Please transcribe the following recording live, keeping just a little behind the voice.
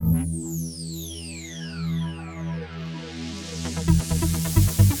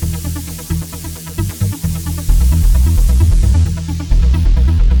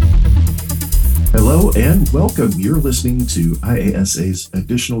Hello and welcome. You're listening to IASA's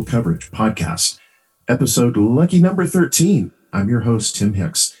Additional Coverage Podcast, episode lucky number 13. I'm your host, Tim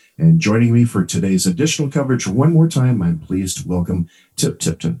Hicks, and joining me for today's additional coverage one more time, I'm pleased to welcome Tip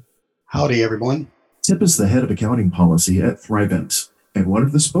Tipton. Howdy, everyone. Tip is the head of accounting policy at Thrivent and one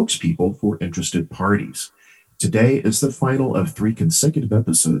of the spokespeople for interested parties. Today is the final of 3 consecutive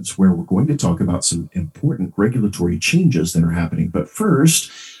episodes where we're going to talk about some important regulatory changes that are happening. But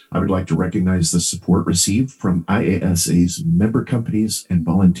first, I would like to recognize the support received from IASA's member companies and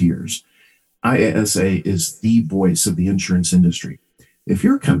volunteers. IASA is the voice of the insurance industry. If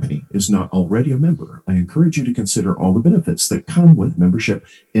your company is not already a member, I encourage you to consider all the benefits that come with membership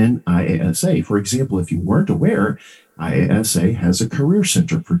in IASA. For example, if you weren't aware, IASA has a career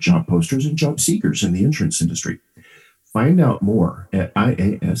center for job posters and job seekers in the insurance industry. Find out more at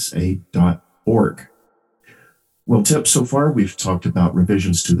iasa.org. Well, Tip, so far we've talked about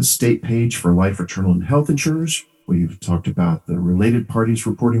revisions to the state page for life, fraternal, and health insurers. We've talked about the related parties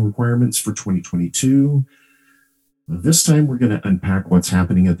reporting requirements for 2022. This time we're going to unpack what's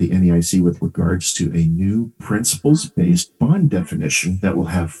happening at the NAIC with regards to a new principles-based bond definition that will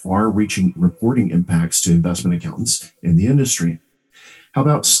have far-reaching reporting impacts to investment accountants in the industry. How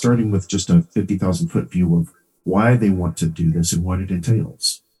about starting with just a 50,000-foot view of why they want to do this and what it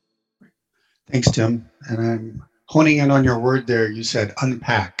entails? Thanks, Tim. And I'm honing in on your word there. You said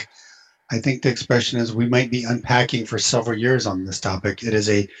unpack. I think the expression is we might be unpacking for several years on this topic. It is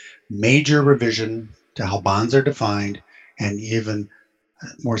a major revision to how bonds are defined, and even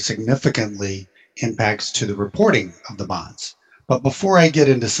more significantly, impacts to the reporting of the bonds. But before I get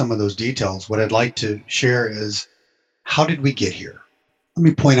into some of those details, what I'd like to share is, how did we get here? Let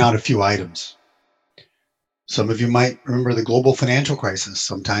me point out a few items. Some of you might remember the global financial crisis,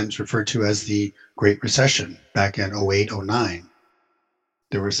 sometimes referred to as the Great Recession back in 08-09.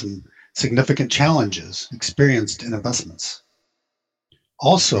 There were some significant challenges experienced in investments.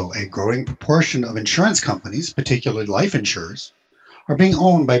 Also, a growing proportion of insurance companies, particularly life insurers, are being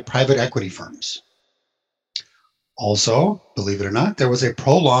owned by private equity firms. Also, believe it or not, there was a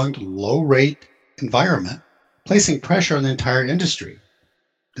prolonged low-rate environment placing pressure on the entire industry.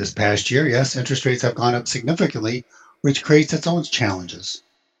 This past year, yes, interest rates have gone up significantly, which creates its own challenges.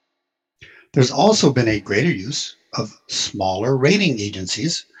 There's also been a greater use of smaller rating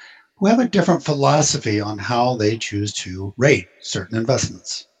agencies who have a different philosophy on how they choose to rate certain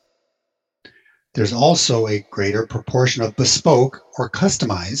investments. There's also a greater proportion of bespoke or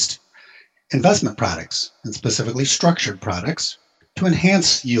customized investment products, and specifically structured products, to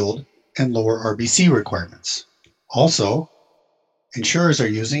enhance yield and lower RBC requirements. Also, insurers are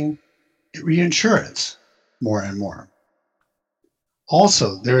using reinsurance more and more.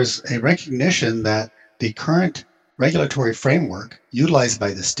 Also, there's a recognition that the current regulatory framework utilized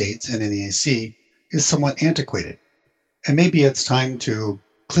by the states and NAIC is somewhat antiquated. And maybe it's time to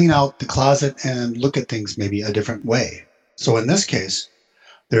clean out the closet and look at things maybe a different way. So in this case,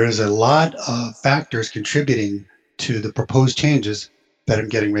 there is a lot of factors contributing to the proposed changes that I'm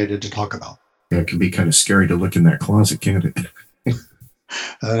getting ready to talk about. Yeah, it can be kind of scary to look in that closet, can't it?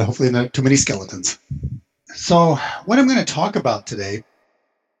 Hopefully not too many skeletons. So what I'm going to talk about today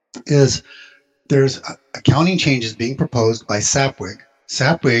is there's accounting changes being proposed by SAPWIG.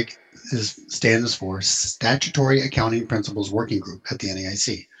 SAPWIG stands for Statutory Accounting Principles Working Group at the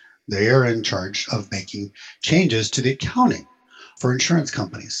NAIC. They are in charge of making changes to the accounting for insurance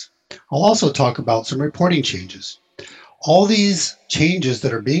companies. I'll also talk about some reporting changes. All these changes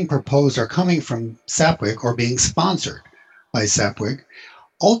that are being proposed are coming from SAPWIG or being sponsored by SAPWIG.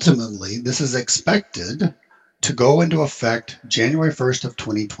 Ultimately, this is expected to go into effect January 1st of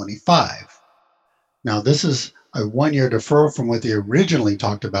 2025. Now, this is a one-year deferral from what they originally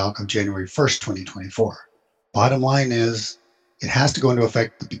talked about of January 1st, 2024. Bottom line is, it has to go into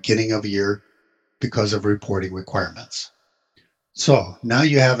effect the beginning of a year because of reporting requirements. So now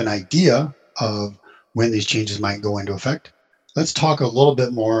you have an idea of when these changes might go into effect. Let's talk a little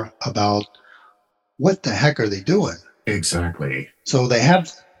bit more about what the heck are they doing? Exactly. So they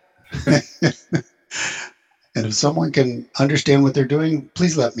have, and if someone can understand what they're doing,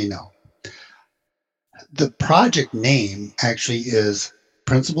 please let me know. The project name actually is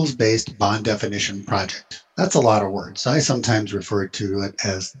Principles-Based Bond Definition Project. That's a lot of words. I sometimes refer to it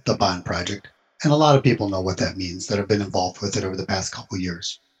as the Bond Project, and a lot of people know what that means that have been involved with it over the past couple of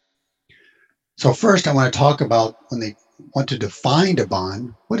years. So first, I want to talk about when they want to define a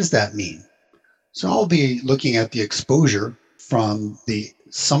bond, what does that mean? So I'll be looking at the exposure from the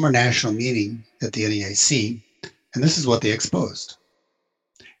summer national meeting at the NAIC, and this is what they exposed.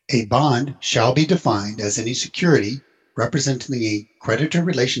 A bond shall be defined as any security representing a creditor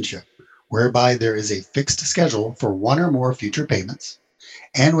relationship whereby there is a fixed schedule for one or more future payments,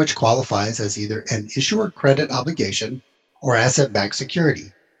 and which qualifies as either an issuer credit obligation or asset-backed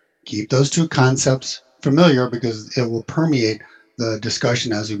security. Keep those two concepts familiar because it will permeate the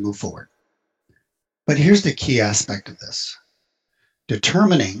discussion as we move forward. But here's the key aspect of this.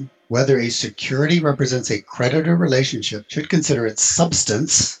 Determining whether a security represents a creditor relationship should consider its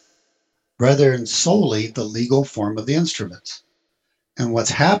substance rather than solely the legal form of the instruments. And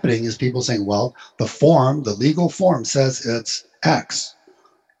what's happening is people saying, well, the legal form says it's X.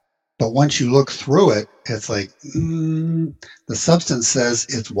 But once you look through it, it's like, the substance says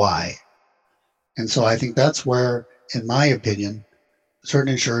it's Y. And so I think that's where, in my opinion,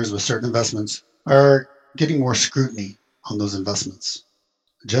 certain insurers with certain investments are getting more scrutiny on those investments.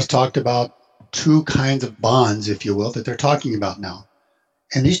 Just talked about two kinds of bonds, if you will, that they're talking about now.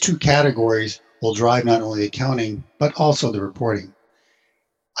 And these two categories will drive not only accounting, but also the reporting.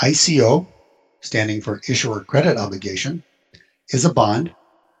 ICO, standing for Issuer Credit Obligation, is a bond,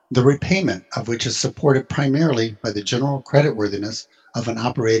 the repayment of which is supported primarily by the general creditworthiness of an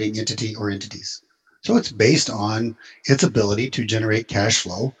operating entity or entities. So it's based on its ability to generate cash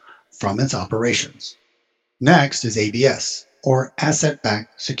flow from its operations. Next is ABS, or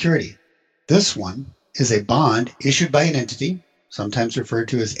asset-backed security. This one is a bond issued by an entity, sometimes referred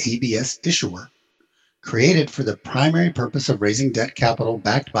to as ABS issuer, created for the primary purpose of raising debt capital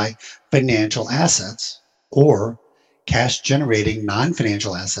backed by financial assets or cash-generating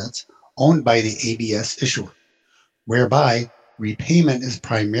non-financial assets owned by the ABS issuer, whereby repayment is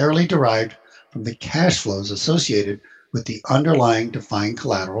primarily derived from the cash flows associated with the underlying defined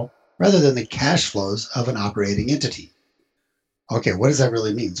collateral rather than the cash flows of an operating entity. Okay, what does that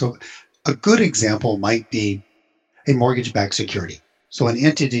really mean? So a good example might be a mortgage-backed security. So an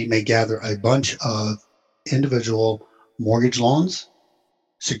entity may gather a bunch of individual mortgage loans,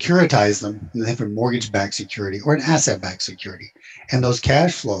 securitize them, and have a mortgage-backed security or an asset-backed security. And those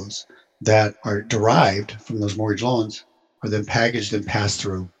cash flows that are derived from those mortgage loans are then packaged and passed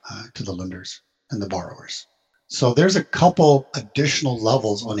through to the lenders and the borrowers. So there's a couple additional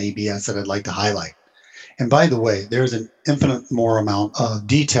levels on ABS that I'd like to highlight. And by the way, there's an infinite more amount of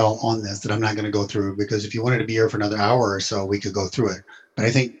detail on this that I'm not going to go through, because if you wanted to be here for another hour or so, we could go through it. But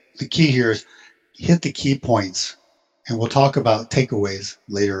I think the key here is hit the key points, and we'll talk about takeaways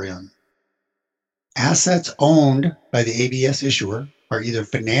later in. Assets owned by the ABS issuer are either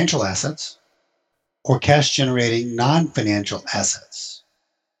financial assets or cash-generating non-financial assets.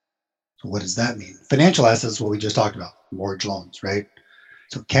 So what does that mean? Financial assets is what we just talked about, mortgage loans, right?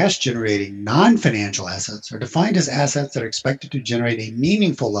 So cash-generating non-financial assets are defined as assets that are expected to generate a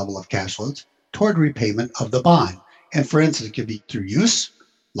meaningful level of cash flows toward repayment of the bond. And for instance, it could be through use,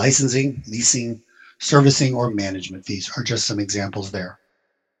 licensing, leasing, servicing, or management fees are just some examples there.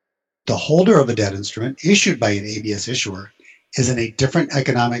 The holder of a debt instrument issued by an ABS issuer is in a different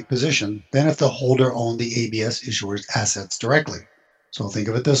economic position than if the holder owned the ABS issuer's assets directly. So think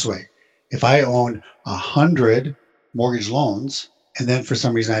of it this way. If I own 100 mortgage loans, and then for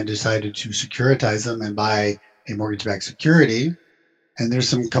some reason I decided to securitize them and buy a mortgage-backed security, and there's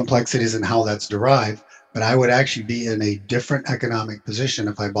some complexities in how that's derived, but I would actually be in a different economic position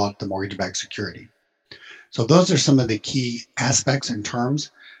if I bought the mortgage-backed security. So those are some of the key aspects and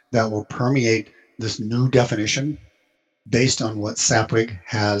terms that will permeate this new definition based on what SAPWIG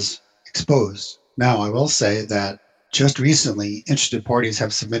has exposed. Now, I will say that just recently, interested parties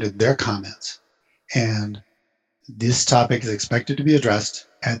have submitted their comments, and this topic is expected to be addressed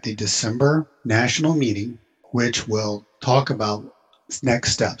at the December national meeting, which will talk about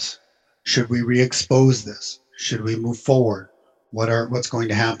next steps. Should we re-expose this? Should we move forward? What's going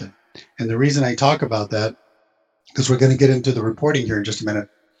to happen? And the reason I talk about that, because we're going to get into the reporting here in just a minute.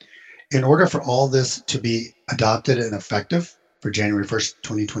 In order for all this to be adopted and effective for January 1st,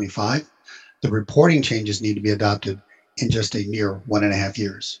 2025, the reporting changes need to be adopted in just a mere 1.5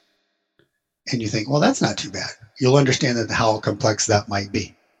 years. And you think, well, that's not too bad. You'll understand that how complex that might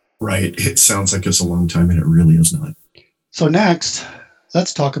be. Right. It sounds like it's a long time, and it really is not. So next,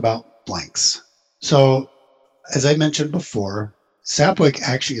 let's talk about blanks. So as I mentioned before, SAPWIG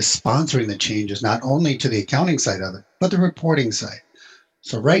actually is sponsoring the changes, not only to the accounting side of it, but the reporting side.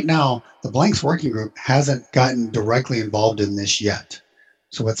 So right now, the Blanks Working Group hasn't gotten directly involved in this yet.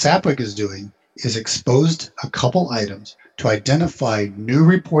 So what SAPWIG is doing is exposed a couple items to identify new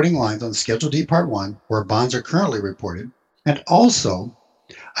reporting lines on Schedule D Part 1, where bonds are currently reported, and also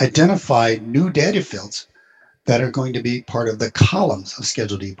identify new data fields that are going to be part of the columns of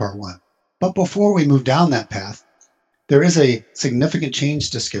Schedule D Part 1. But before we move down that path, there is a significant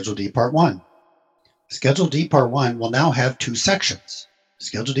change to Schedule D Part 1. Schedule D Part 1 will now have 2 sections.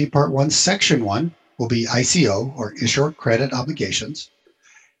 Schedule D Part 1, Section 1 will be ICO, or Issuer Credit Obligations.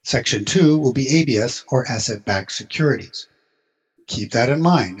 Section 2 will be ABS, or Asset-Backed Securities. Keep that in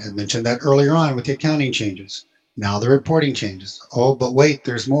mind. I mentioned that earlier on with the accounting changes. Now the reporting changes. Oh, but wait,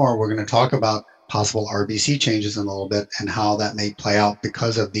 there's more. We're going to talk about possible RBC changes in a little bit and how that may play out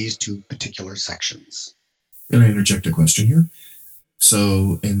because of these two particular sections. Can I interject a question here?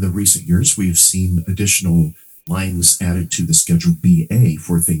 So in the recent years, we've seen additional lines added to the Schedule BA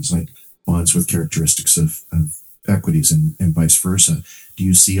for things like bonds with characteristics of equities and vice versa. Do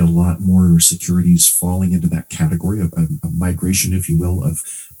you see a lot more securities falling into that category of a migration, if you will, of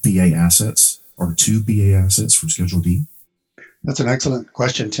BA assets or to BA assets from Schedule D? That's an excellent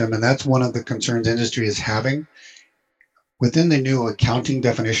question, Tim, and that's one of the concerns industry is having within the new accounting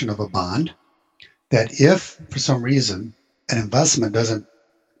definition of a bond, that if for some reason an investment doesn't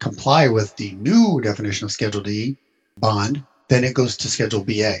comply with the new definition of Schedule D bond, then it goes to Schedule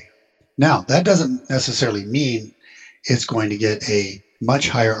BA. Now, that doesn't necessarily mean it's going to get a much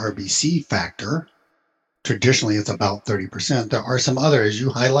higher RBC factor. Traditionally, it's about 30%. There are some other, as you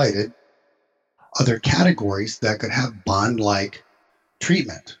highlighted, other categories that could have bond-like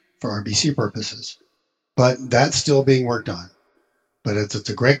treatment for RBC purposes. But that's still being worked on. But it's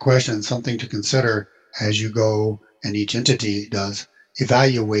a great question and something to consider as you go and each entity does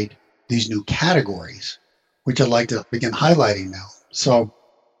evaluate these new categories, which I'd like to begin highlighting now. So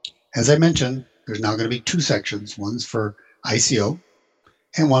as I mentioned, there's now going to be two sections. One's for ICO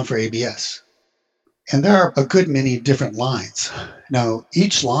and one for ABS. And there are a good many different lines. Now,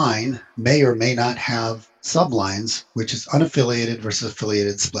 each line may or may not have sublines, which is unaffiliated versus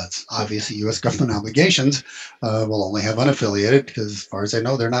affiliated splits. Obviously, U.S. government obligations will only have unaffiliated because, as far as I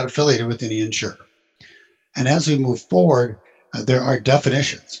know, they're not affiliated with any insurer. And as we move forward, there are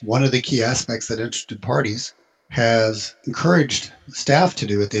definitions. One of the key aspects that interested parties has encouraged staff to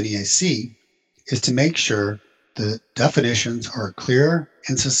do at the NAIC is to make sure the definitions are clear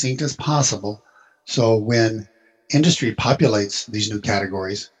and succinct as possible. So when industry populates these new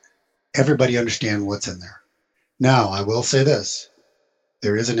categories, everybody understands what's in there. Now, I will say this.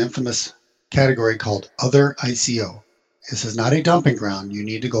 There is an infamous category called Other ICO. This is not a dumping ground. You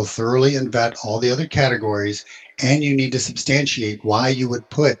need to go thoroughly and vet all the other categories, and you need to substantiate why you would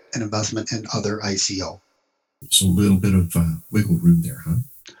put an investment in Other ICO. So a little bit of wiggle room there, huh?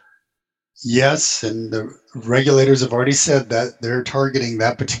 Yes, and the regulators have already said that they're targeting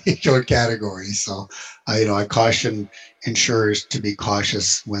that particular category. So, I caution insurers to be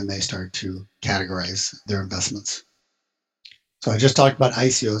cautious when they start to categorize their investments. So I just talked about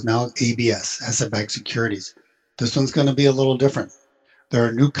ICOs, now ABS, asset-backed securities. This one's going to be a little different. There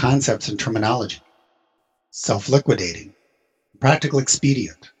are new concepts and terminology. Self-liquidating, practical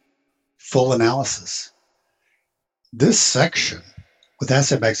expedient, full analysis. This section with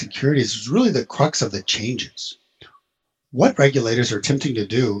asset-backed securities is really the crux of the changes. What regulators are attempting to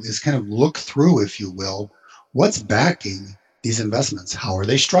do is kind of look through, if you will, what's backing these investments. How are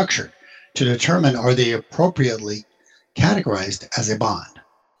they structured to determine are they appropriately categorized as a bond?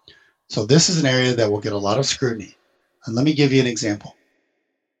 So this is an area that will get a lot of scrutiny. And let me give you an example.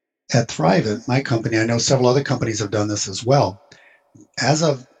 At Thrivent, my company, I know several other companies have done this as well. As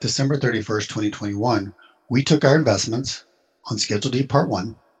of December 31st, 2021, we took our investments on Schedule D Part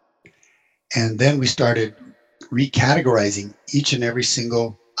 1, and then we started recategorizing each and every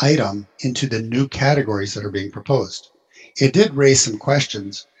single item into the new categories that are being proposed. It did raise some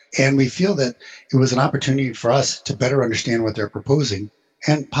questions, and we feel that it was an opportunity for us to better understand what they're proposing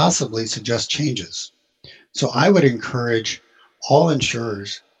and possibly suggest changes. So I would encourage all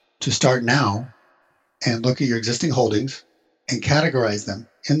insurers to start now and look at your existing holdings and categorize them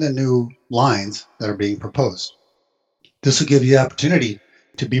in the new lines that are being proposed. This will give you the opportunity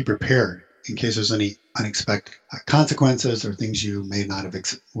to be prepared in case there's any unexpected consequences or things you may not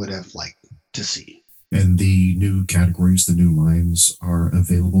would have liked to see. And the new categories, the new lines are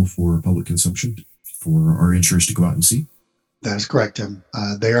available for public consumption for our insurers to go out and see? That is correct, Tim.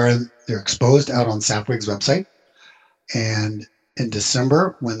 They're exposed out on SAPWIG's website. And in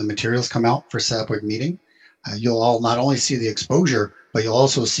December, when the materials come out for SAPWIG meeting, you'll all not only see the exposure, but you'll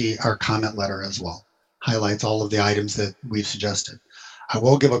also see our comment letter as well. Highlights all of the items that we've suggested. I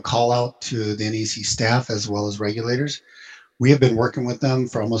will give a call out to the NEC staff as well as regulators. We have been working with them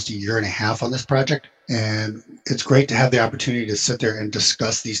for almost a year and a half on this project, and it's great to have the opportunity to sit there and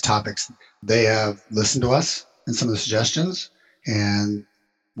discuss these topics. They have listened to us and some of the suggestions, and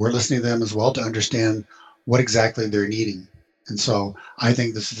we're listening to them as well to understand what exactly they're needing. And so I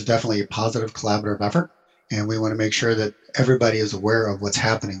think this is definitely a positive collaborative effort. And we want to make sure that everybody is aware of what's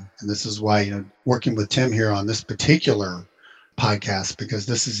happening. And this is why, working with Tim here on this particular podcast because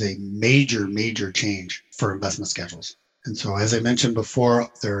this is a major, major change for investment schedules. And so, as I mentioned before,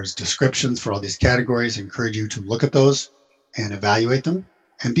 there's descriptions for all these categories. I encourage you to look at those and evaluate them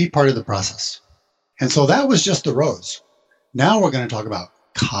and be part of the process. And so that was just the rows. Now we're going to talk about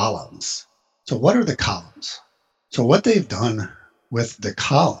columns. So what are the columns? So what they've done with the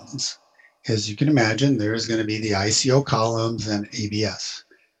columns is, you can imagine there's going to be the ICO columns and ABS.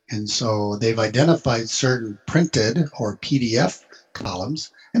 And so they've identified certain printed or PDF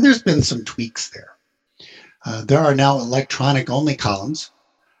columns, and there's been some tweaks there. There are now electronic only columns,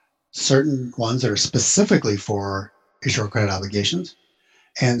 certain ones that are specifically for issuer credit obligations,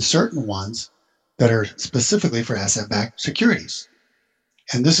 and certain ones that are specifically for asset-backed securities.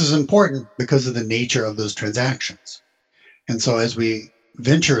 And this is important because of the nature of those transactions. And so as we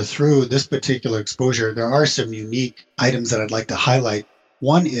venture through this particular exposure, there are some unique items that I'd like to highlight.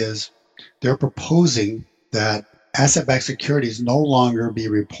 One is they're proposing that asset-backed securities no longer be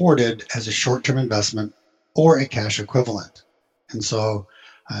reported as a short-term investment or a cash equivalent. And so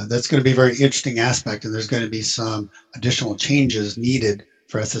that's going to be a very interesting aspect, and there's going to be some additional changes needed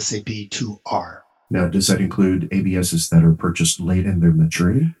for SSAP 2R. Now, does that include ABSs that are purchased late in their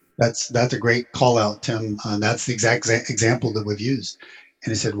maturity? That's a great call out, Tim. That's the exact example that we've used.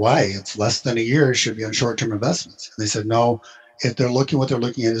 And I said, why? It's less than a year, it should be on short-term investments. And they said, no, if they're looking, what they're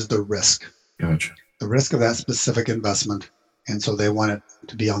looking at is the risk. Gotcha. The risk of that specific investment. And so they want it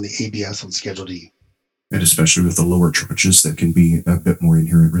to be on the ABS on Schedule D. And especially with the lower tranches, that can be a bit more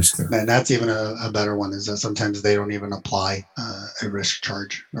inherent risk there. And that's even a better one, is that sometimes they don't even apply a risk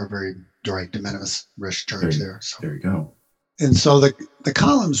charge, or very direct de minimis risk charge there. So there you go. And so the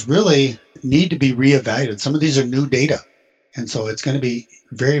columns really need to be reevaluated. Some of these are new data. And so it's going to be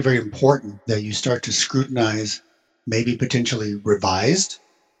very, very important that you start to scrutinize maybe potentially revised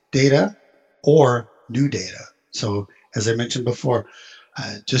data or new data. So as I mentioned before,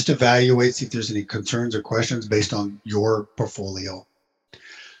 just evaluate, see if there's any concerns or questions based on your portfolio.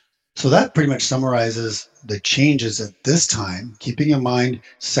 So that pretty much summarizes the changes at this time. Keeping in mind,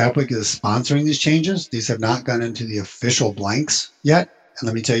 SAPWIC is sponsoring these changes. These have not gone into the official blanks yet. And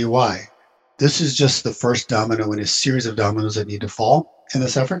let me tell you why. This is just the first domino in a series of dominoes that need to fall in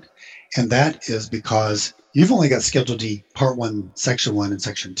this effort. And that is because you've only got Schedule D, Part 1, Section 1, and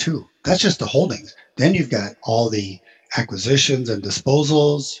Section 2. That's just the holdings. Then you've got all the acquisitions and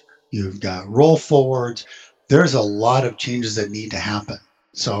disposals. You've got roll forwards. There's a lot of changes that need to happen.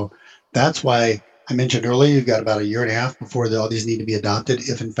 So that's why I mentioned earlier, you've got about a year and a half before all these need to be adopted,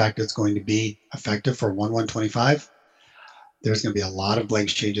 if in fact it's going to be effective for 1/1/25. There's going to be a lot of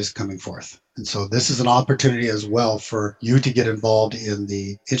blanks changes coming forth. And so this is an opportunity as well for you to get involved in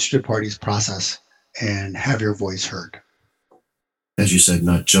the interested parties process and have your voice heard. As you said,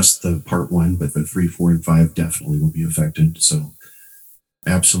 not just the Part 1, but the 3, 4, and 5 definitely will be affected. So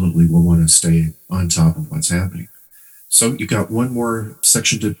absolutely we'll want to stay on top of what's happening. So you got one more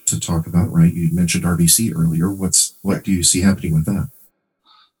section to talk about, right? You mentioned RBC earlier. What do you see happening with that?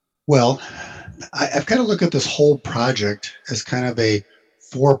 Well, I've kind of looked at this whole project as kind of a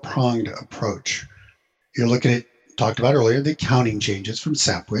four-pronged approach. You're looking at, talked about earlier, the accounting changes from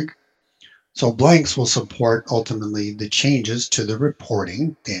SAPWIC. So blanks will support ultimately the changes to the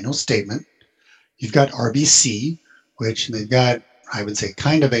reporting, the annual statement. You've got RBC, which they've got, I would say,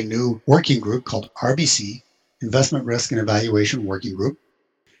 kind of a new working group called RBC, Investment Risk and Evaluation Working Group.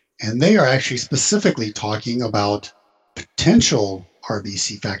 And they are actually specifically talking about potential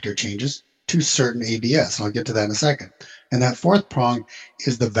RBC factor changes to certain ABS. And I'll get to that in a second. And that fourth prong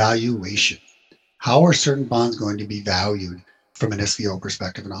is the valuation. How are certain bonds going to be valued from an SVO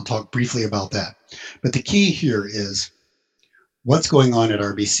perspective? And I'll talk briefly about that. But the key here is what's going on at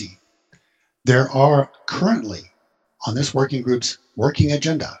RBC. There are currently on this working group's working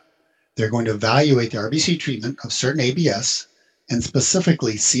agenda, they're going to evaluate the RBC treatment of certain ABS and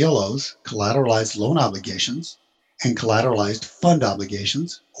specifically CLOs, collateralized loan obligations, and collateralized fund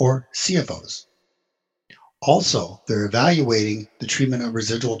obligations, or CFOs. Also, they're evaluating the treatment of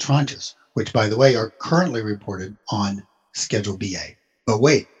residual tranches, which, by the way, are currently reported on Schedule BA. But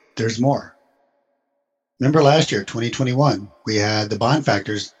wait, there's more. Remember last year, 2021, we had the bond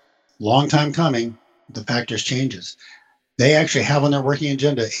factors, long time coming, the factors changes. They actually have on their working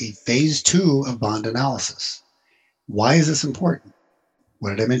agenda a phase 2 of bond analysis. Why is this important?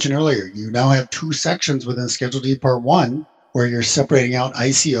 What did I mention earlier? You now have 2 sections within Schedule D Part 1 where you're separating out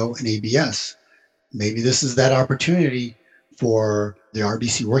ICO and ABS. Maybe this is that opportunity for the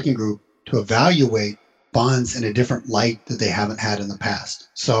RBC working group to evaluate bonds in a different light that they haven't had in the past.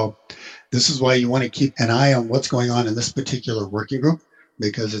 So this is why you want to keep an eye on what's going on in this particular working group,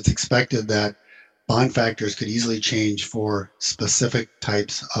 because it's expected that bond factors could easily change for specific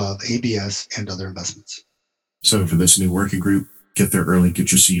types of ABS and other investments. So for this new working group, get there early, get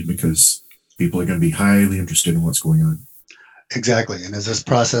your seat, because people are going to be highly interested in what's going on. Exactly. And as this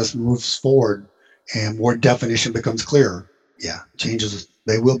process moves forward and more definition becomes clearer, changes,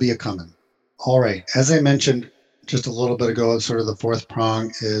 they will be a coming. All right. As I mentioned just a little bit ago, sort of the fourth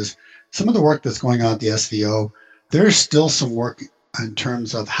prong is some of the work that's going on at the SVO. There's still some work in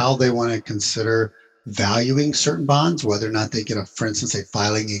terms of how they want to consider valuing certain bonds, whether or not they get for instance, a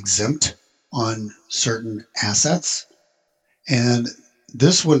filing exempt on certain assets. And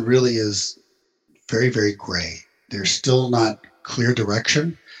this one really is very, very gray. There's still not clear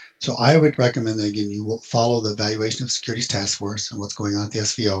direction. So I would recommend that, again, you will follow the Valuation of Securities Task Force and what's going on at the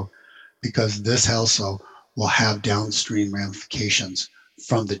SVO, because this also will have downstream ramifications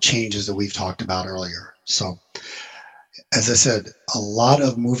from the changes that we've talked about earlier. So as I said, a lot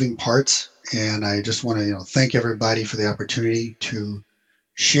of moving parts, and I just want to thank everybody for the opportunity to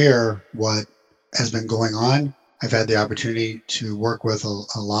share what has been going on. I've had the opportunity to work with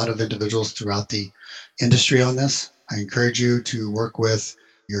a lot of individuals throughout the industry on this. I encourage you to work with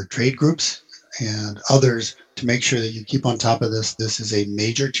your trade groups and others to make sure that you keep on top of this. This is a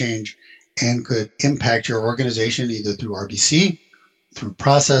major change and could impact your organization either through RBC, through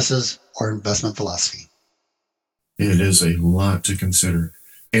processes, or investment philosophy. It is a lot to consider.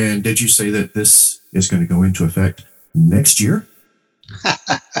 And did you say that this is going to go into effect next year?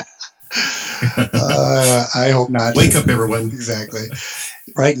 I hope not. Wake up, everyone. Exactly.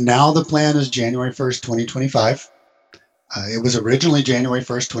 Right now, the plan is January 1st, 2025. It was originally January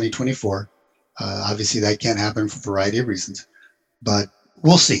 1st, 2024. Obviously, that can't happen for a variety of reasons, but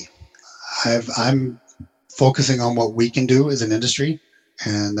we'll see. I'm focusing on what we can do as an industry,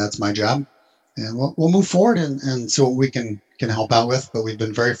 and that's my job. And we'll move forward and see what we can help out with. But we've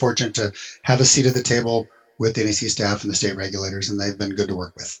been very fortunate to have a seat at the table with the NAC staff and the state regulators, and they've been good to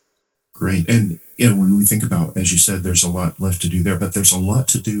work with. Great. And when we think about, as you said, there's a lot left to do there, but there's a lot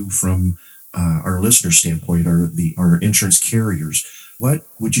to do from our listener standpoint, our insurance carriers. What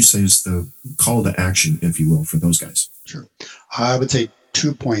would you say is the call to action, if you will, for those guys? Sure. I would say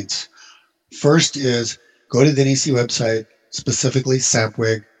 2 points. First is go to the NAC website, specifically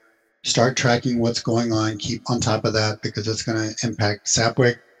SAPWIG, start tracking what's going on, keep on top of that, because it's going to impact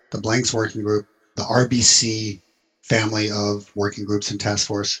SAPWIG, the Blanks Working Group, the RBC family of working groups and task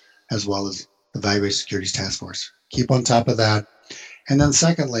force, as well as the Valuation Securities Task Force. Keep on top of that. And then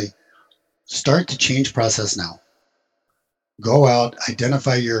secondly, start the change process now. Go out,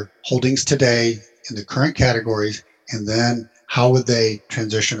 identify your holdings today in the current categories, and then how would they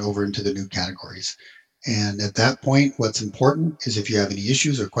transition over into the new categories. And at that point, what's important is if you have any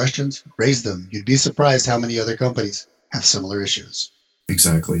issues or questions, raise them. You'd be surprised how many other companies have similar issues.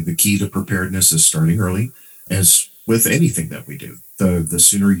 Exactly. The key to preparedness is starting early, as with anything that we do. The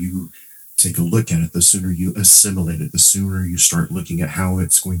sooner you take a look at it, the sooner you assimilate it, the sooner you start looking at how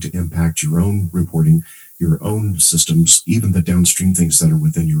it's going to impact your own reporting, your own systems, even the downstream things that are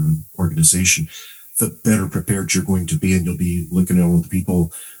within your own organization, the better prepared you're going to be. And you'll be looking at all the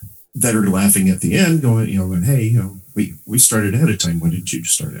people that are laughing at the end going, hey, we started ahead of time. Why didn't you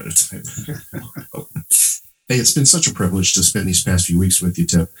start ahead of time? Hey, it's been such a privilege to spend these past few weeks with you,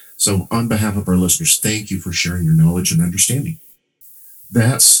 Tip. So on behalf of our listeners, thank you for sharing your knowledge and understanding.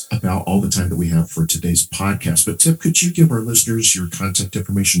 That's about all the time that we have for today's podcast. But Tip, could you give our listeners your contact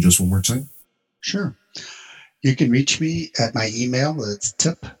information just one more time? Sure. You can reach me at my email. It's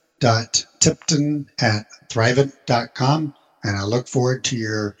tip.tipton@thrivent.com. And I look forward to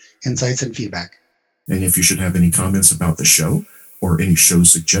your insights and feedback. And if you should have any comments about the show or any show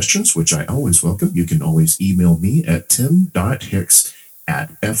suggestions, which I always welcome, you can always email me at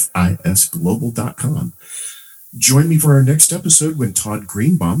tim.hicks@fisglobal.com. Join me for our next episode when Todd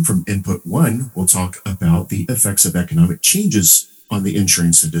Greenbaum from Input One will talk about the effects of economic changes on the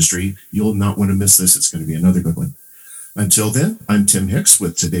insurance industry. You'll not want to miss this. It's going to be another good one. Until then, I'm Tim Hicks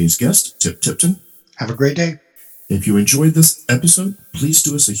with today's guest, Tip Tipton. Have a great day. If you enjoyed this episode, please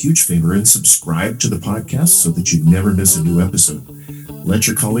do us a huge favor and subscribe to the podcast so that you never miss a new episode. Let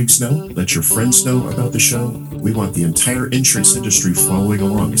your colleagues know, let your friends know about the show. We want the entire insurance industry following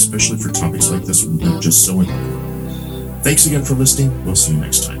along, especially for topics like this one that are just so important. Thanks again for listening. We'll see you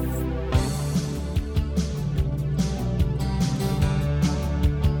next time.